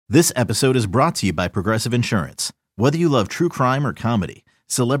This episode is brought to you by Progressive Insurance. Whether you love true crime or comedy,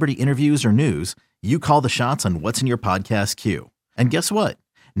 celebrity interviews or news, you call the shots on what's in your podcast queue. And guess what?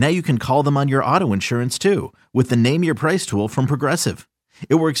 Now you can call them on your auto insurance too with the Name Your Price tool from Progressive.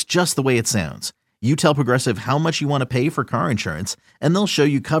 It works just the way it sounds. You tell Progressive how much you want to pay for car insurance, and they'll show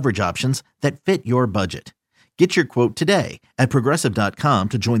you coverage options that fit your budget. Get your quote today at Progressive.com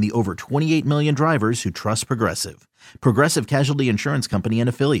to join the over 28 million drivers who trust Progressive. Progressive Casualty Insurance Company and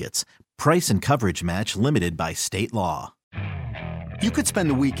Affiliates. Price and coverage match limited by state law. You could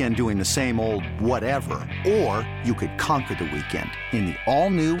spend the weekend doing the same old whatever, or you could conquer the weekend in the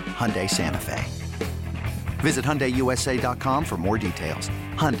all-new Hyundai Santa Fe. Visit HyundaiUSA.com for more details.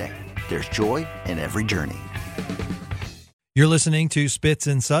 Hyundai, there's joy in every journey. You're listening to Spits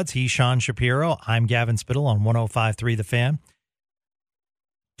and Suds. He's Sean Shapiro. I'm Gavin Spittle on 105.3 The Fan.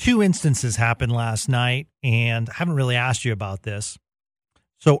 Two instances happened last night, and I haven't really asked you about this.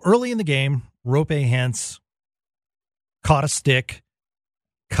 So early in the game, Roope Hintz caught a stick,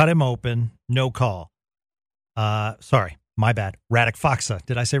 cut him open, no call. Sorry, my bad. Radek Faksa.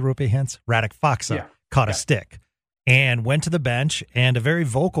 Did I say Roope Hintz? Radek Faksa caught a stick and went to the bench, and a very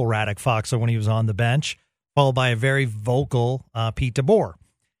vocal Radek Faksa when he was on the bench, followed by a very vocal Pete DeBoer.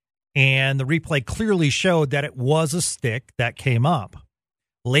 And the replay clearly showed that it was a stick that came up.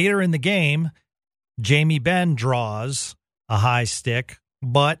 Later in the game, Jamie Benn draws a high stick,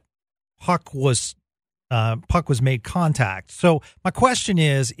 but puck was made contact. So my question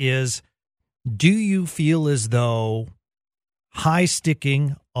is do you feel as though high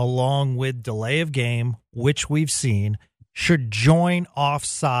sticking along with delay of game, which we've seen, should join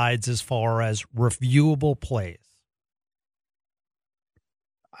offsides as far as reviewable plays?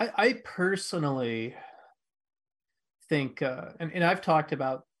 I personally think, and I've talked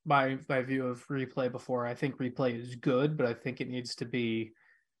about my view of replay before. I think replay is good, but I think it needs to be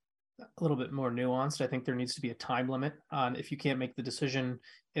a little bit more nuanced. I think there needs to be a time limit on if you can't make the decision,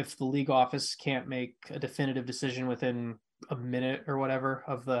 if the league office can't make a definitive decision within a minute or whatever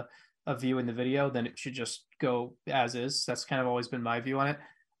of viewing the video, then it should just go as is. That's kind of always been my view on it.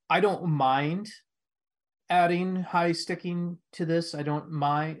 I don't mind adding high sticking to this. I don't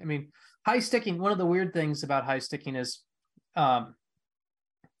mind. I mean, high sticking, one of the weird things about high sticking is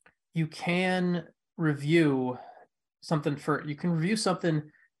you can review something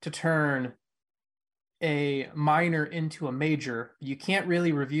to turn a minor into a major. You can't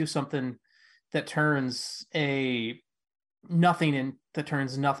really review something that turns nothing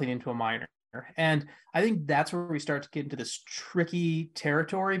into a minor. And I think that's where we start to get into this tricky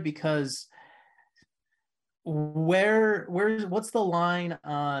territory, because what's the line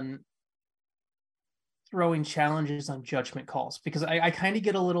on throwing challenges on judgment calls? Because I kind of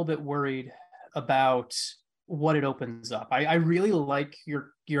get a little bit worried about what it opens up. I really like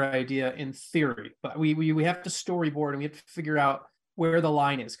your idea in theory, but we have to storyboard and we have to figure out where the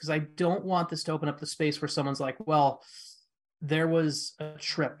line is, because I don't want this to open up the space where someone's like, well, there was a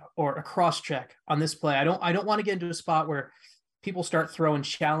trip or a cross check on this play. I don't want to get into a spot where people start throwing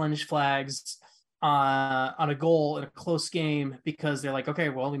challenge flags on a goal in a close game because they're like, okay,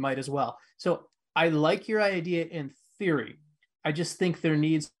 well, we might as well. So I like your idea in theory. I just think there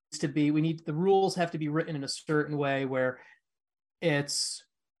needs to be, the rules have to be written in a certain way where it's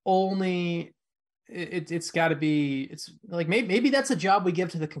only, it's got to be, it's like, maybe that's a job we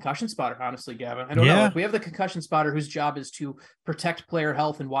give to the concussion spotter, honestly, Gavin. I don't know. If we have the concussion spotter whose job is to protect player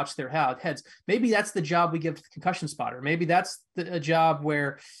health and watch their heads, maybe that's the job we give to the concussion spotter. Maybe that's a job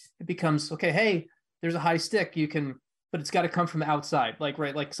where it becomes, okay, hey, there's a high stick, but it's got to come from the outside,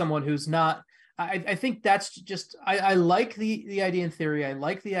 like someone who's not. I think that's just, I like the idea in theory. I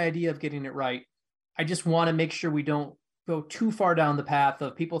like the idea of getting it right. I just want to make sure we don't go too far down the path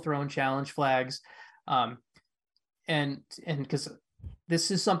of people throwing challenge flags. And because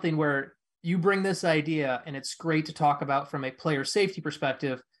this is something where you bring this idea and it's great to talk about from a player safety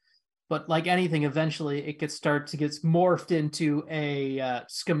perspective, but like anything, eventually it gets morphed into a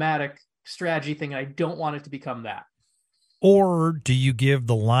schematic strategy thing. And I don't want it to become that. Or do you give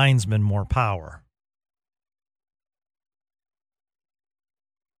the linesman more power?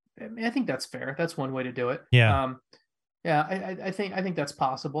 I mean, I think that's fair. That's one way to do it. Yeah. I think that's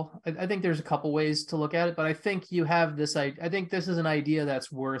possible. I think there's a couple ways to look at it, but I think you have this. I think this is an idea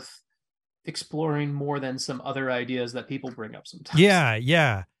that's worth exploring more than some other ideas that people bring up sometimes.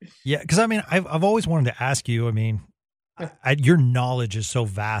 Yeah. Because I mean, I've always wanted to ask you. I mean, your knowledge is so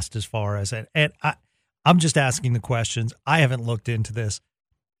vast as far as it, and I'm just asking the questions. I haven't looked into this.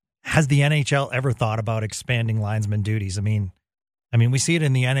 Has the NHL ever thought about expanding linesman duties? I mean, we see it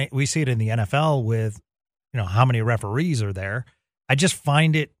in the NFL with, how many referees are there. I just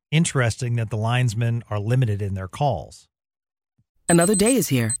find it interesting that the linesmen are limited in their calls. Another day is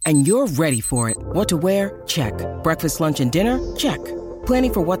here, and you're ready for it. What to wear? Check. Breakfast, lunch, and dinner? Check.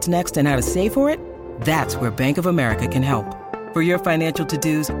 Planning for what's next and how to save for it? That's where Bank of America can help. For your financial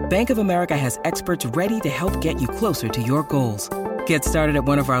to-dos, Bank of America has experts ready to help get you closer to your goals. Get started at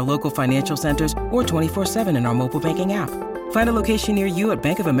one of our local financial centers or 24/7 in our mobile banking app. Find a location near you at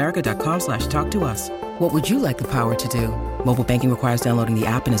bankofamerica.com/talktous. What would you like the power to do? Mobile banking requires downloading the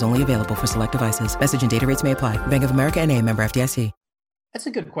app and is only available for select devices. Message and data rates may apply. Bank of America N.A., member FDIC. That's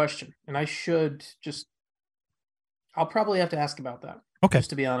a good question. And I'll probably have to ask about that. Okay. Just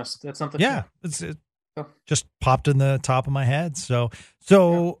to be honest. That's something. Yeah. It just popped in the top of my head. All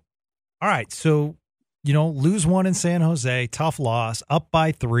right. So, lose one in San Jose, tough loss, up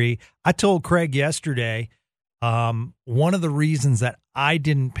by 3. I told Craig yesterday, one of the reasons that I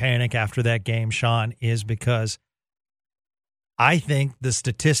didn't panic after that game, Sean, is because I think the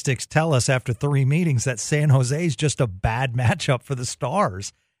statistics tell us after 3 meetings that San Jose is just a bad matchup for the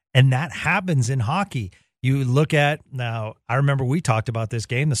Stars. And that happens in hockey. You look at, now, I remember we talked about this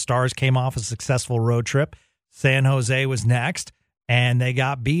game. The Stars came off a successful road trip. San Jose was next, and they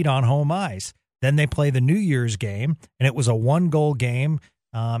got beat on home ice. Then they play the New Year's game, and it was a 1-goal game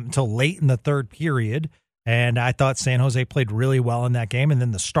until late in the third period. And I thought San Jose played really well in that game, and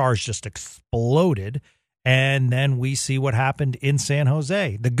then the Stars just exploded. And then we see what happened in San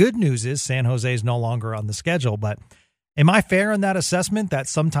Jose. The good news is San Jose is no longer on the schedule, but am I fair in that assessment that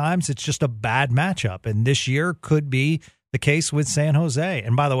sometimes it's just a bad matchup? And this year could be the case with San Jose.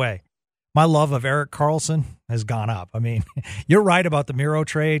 And by the way, my love of Erik Karlsson has gone up. I mean, you're right about the Miro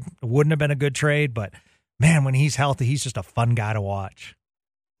trade. It wouldn't have been a good trade, but man, when he's healthy, he's just a fun guy to watch.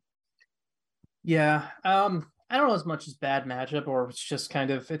 Yeah. I don't know as much as bad matchup, or it's just kind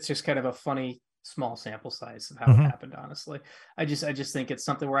of a funny small sample size of how it happened. Honestly, I just think it's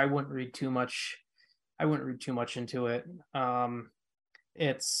something where I wouldn't read too much into it.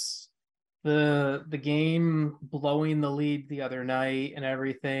 It's the game blowing the lead the other night and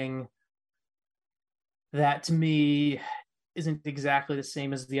everything. That to me isn't exactly the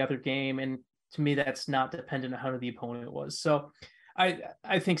same as the other game, and to me that's not dependent on how the opponent was. So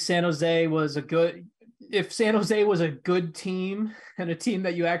I think San Jose was if San Jose was a good team and a team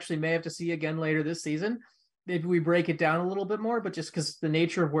that you actually may have to see again later this season, maybe we break it down a little bit more, but just because the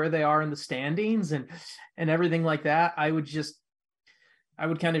nature of where they are in the standings and everything like that, I would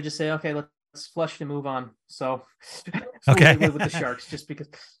kind of just say, okay, let's flush and move on. So okay, with the Sharks, just because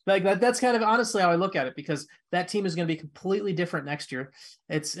like that's kind of honestly how I look at it, because that team is going to be completely different next year.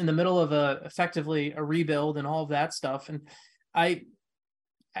 It's in the middle of effectively a rebuild and all of that stuff. And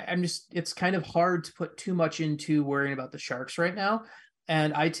it's kind of hard to put too much into worrying about the Sharks right now.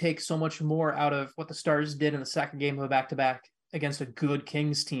 And I take so much more out of what the Stars did in the second game of a back-to-back against a good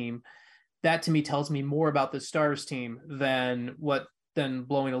Kings team. That to me tells me more about the Stars team than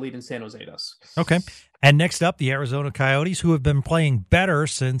blowing a lead in San Jose does. Okay. And next up, the Arizona Coyotes, who have been playing better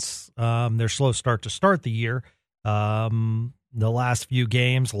since their slow start to start the year. The last few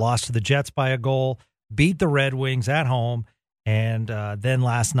games, lost to the Jets by a goal, beat the Red Wings at home, and then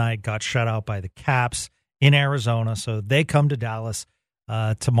last night got shut out by the Caps in Arizona. So they come to Dallas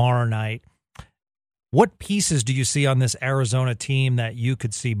tomorrow night. What pieces do you see on this Arizona team that you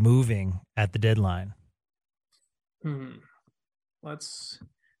could see moving at the deadline? Chychrun's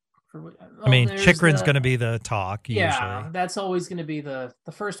going to be the talk. Yeah, usually. That's always going to be the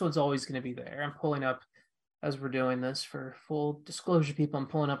first one's always going to be there. I'm pulling up, as we're doing this for full disclosure, people, I'm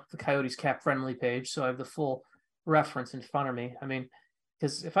pulling up the Coyotes cap friendly page, so I have the full reference in front of me. I mean,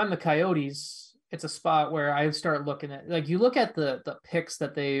 because if I'm the Coyotes, it's a spot where I start looking at, like, you look at the picks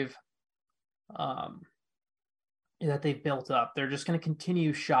that they've built up. They're just going to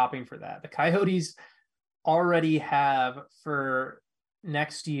continue shopping for that. The Coyotes already have for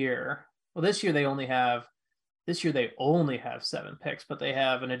next year. Well, this year they only have 7 picks, but they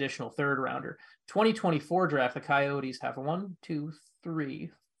have an additional third rounder. 2024 draft, the Coyotes have 1, 2,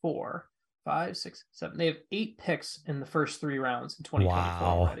 3, 4, 5, 6, 7. They have 8 picks in the first 3 rounds in 2024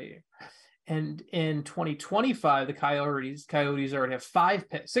 already. And in 2025, the Coyotes already have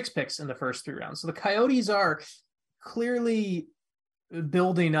 6 picks in the first 3 rounds. So the Coyotes are clearly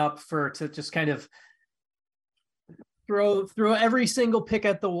building up to just kind of throw every single pick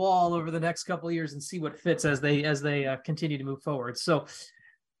at the wall over the next couple of years and see what fits as they continue to move forward. So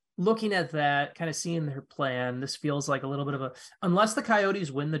looking at that, kind of seeing their plan, this feels like a little bit of unless the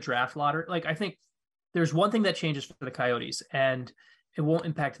Coyotes win the draft lottery, like, I think there's one thing that changes for the Coyotes, and it won't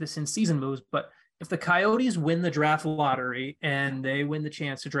impact this in season moves, but if the Coyotes win the draft lottery and they win the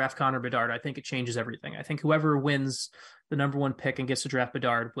chance to draft Connor Bedard, I think it changes everything. I think whoever wins the number one pick and gets to draft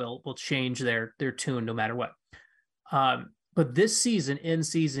Bedard will change their tune no matter what. But this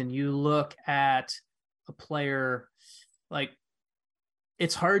season, you look at a player like,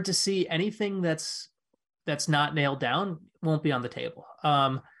 it's hard to see anything that's not nailed down won't be on the table.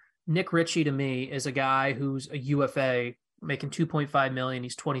 Nick Ritchie to me is a guy who's a UFA making $2.5 million.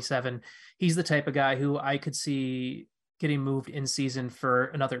 He's 27. He's the type of guy who I could see getting moved in season for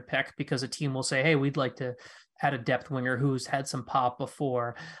another pick, because a team will say, hey, we'd like to add a depth winger who's had some pop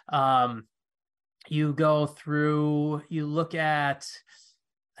before. You go through, you look at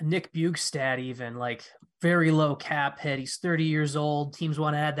Nick Bjugstad, even like very low cap hit. He's 30 years old. Teams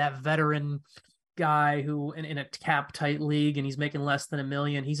want to add that veteran guy who in a cap tight league, and he's making less than $1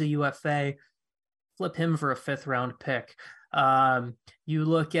 million. He's a UFA. Flip him for a 5th round pick. You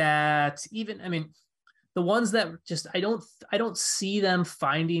look at the ones that just, I don't see them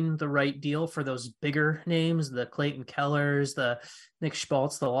finding the right deal for those bigger names, the Clayton Kellers, the Nick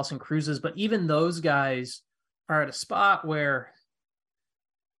Schmaltz, the Lawson Cruzes, but even those guys are at a spot where,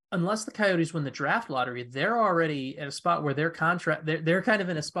 unless the Coyotes win the draft lottery, they're already at a spot where their contract, they're kind of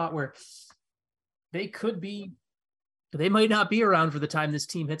in a spot where they might not be around for the time this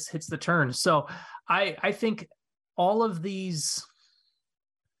team hits the turn. So I think all of these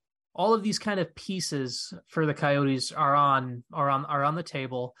kind of pieces for the Coyotes are on the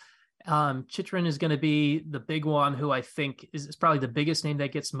table. Chychrun is going to be the big one, who I think is probably the biggest name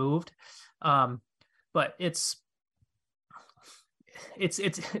that gets moved. But I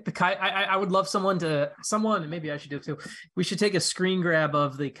would love someone, maybe I should do it too. We should take a screen grab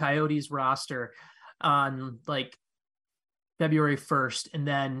of the Coyotes roster on like February 1st and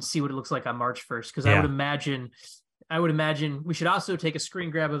then see what it looks like on March 1st. Cause I would imagine we should also take a screen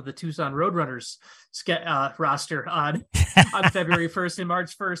grab of the Tucson Roadrunners roster on February 1st and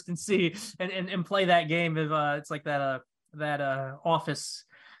March 1st and see, and play that game. It's like that Office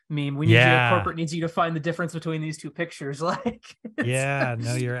meme. Corporate needs you to find the difference between these two pictures. No,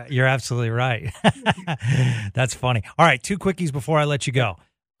 you're absolutely right. That's funny. All right. 2 quickies before I let you go.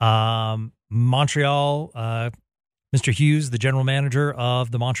 Montreal, Mr. Hughes, the general manager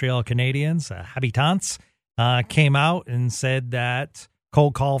of the Montreal Canadiens, Habitants, came out and said that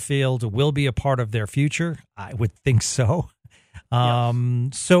Cole Caulfield will be a part of their future. I would think so.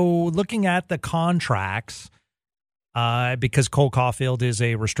 So looking at the contracts, because Cole Caulfield is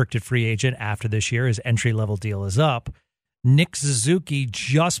a restricted free agent after this year, his entry-level deal is up. Nick Suzuki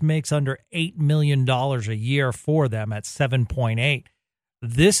just makes under $8 million a year for them at 7.8.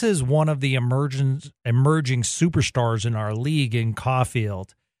 This is one of the emerging superstars in our league in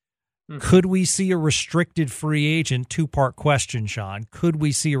Caulfield. Mm-hmm. Could we see a restricted free agent? 2-part question, Sean. Could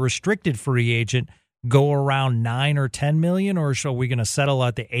we see a restricted free agent go around 9 or 10 million, or are we going to settle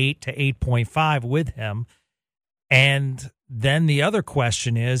at the 8 to 8.5 with him? And then the other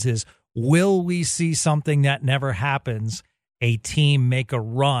question is will we see something that never happens, a team make a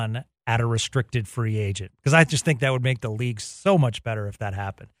run at a restricted free agent? Because I just think that would make the league so much better if that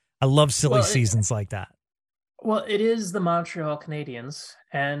happened. I love silly seasons like that. Well, it is the Montreal Canadiens,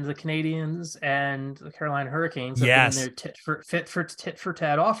 and the Canadiens and the Carolina Hurricanes have been their tit for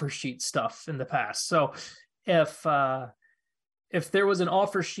tat offer sheet stuff in the past. So if there was an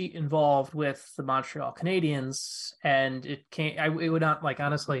offer sheet involved with the Montreal Canadiens and it would not, like,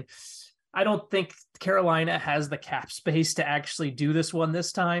 honestly, I don't think Carolina has the cap space to actually do this one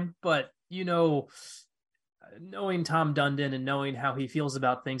this time, but knowing Tom Dundon and knowing how he feels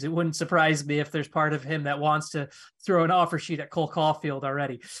about things, it wouldn't surprise me if there's part of him that wants to throw an offer sheet at Cole Caulfield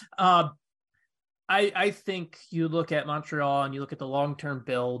already. I think you look at Montreal and you look at the long-term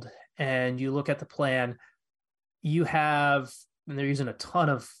build and you look at the plan you have, and they're using a ton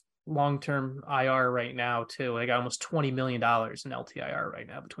of long-term IR right now too. They got almost $20 million in LTIR right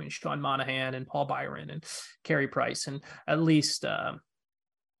now between Sean Monahan and Paul Byron and Carey Price. And at least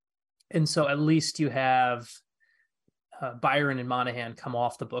you have Byron and Monahan come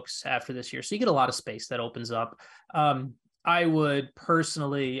off the books after this year. So you get a lot of space that opens up. I would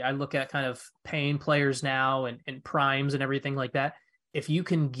personally, I look at kind of paying players now and primes and everything like that. If you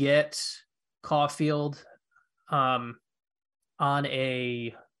can get Caulfield on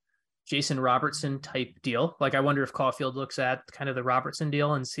a Jason Robertson type deal, like I wonder if Caulfield looks at kind of the Robertson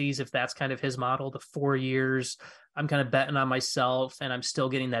deal and sees if that's kind of his model, the 4 years. I'm kind of betting on myself and I'm still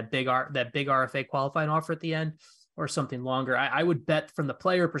getting that big RFA qualifying offer at the end, or something longer. I would bet from the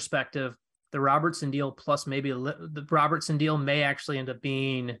player perspective, the Robertson deal plus maybe the Robertson deal may actually end up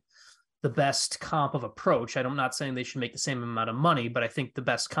being the best comp of approach. I'm not saying they should make the same amount of money, but I think the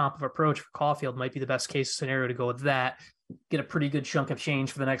best comp of approach for Caulfield might be the best case scenario to go with that, get a pretty good chunk of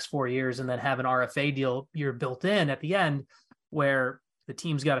change for the next 4 years, and then have an RFA deal you're built in at the end where the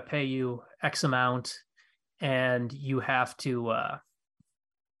team's got to pay you X amount and you have to,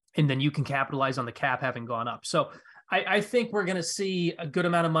 and then you can capitalize on the cap having gone up. So I think we're going to see a good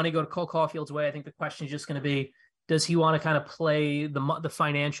amount of money go to Cole Caulfield's way. I think the question is just going to be, does he want to kind of play the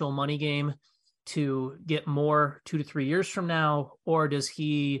financial money game to get more 2 to 3 years from now, or does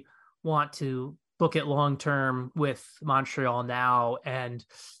he want to book it long-term with Montreal now? And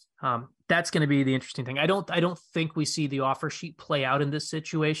that's going to be the interesting thing. I don't think we see the offer sheet play out in this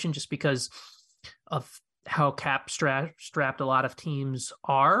situation just because of how cap strapped a lot of teams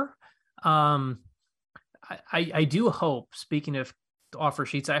are. I do hope, speaking of offer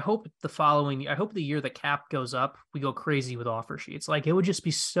sheets, I hope the year the cap goes up, we go crazy with offer sheets. Like, it would just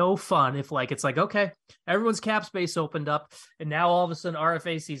be so fun if it's like, okay, everyone's cap space opened up and now all of a sudden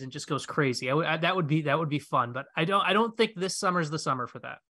RFA season just goes crazy. That would be fun, but I don't think this summer's the summer for that.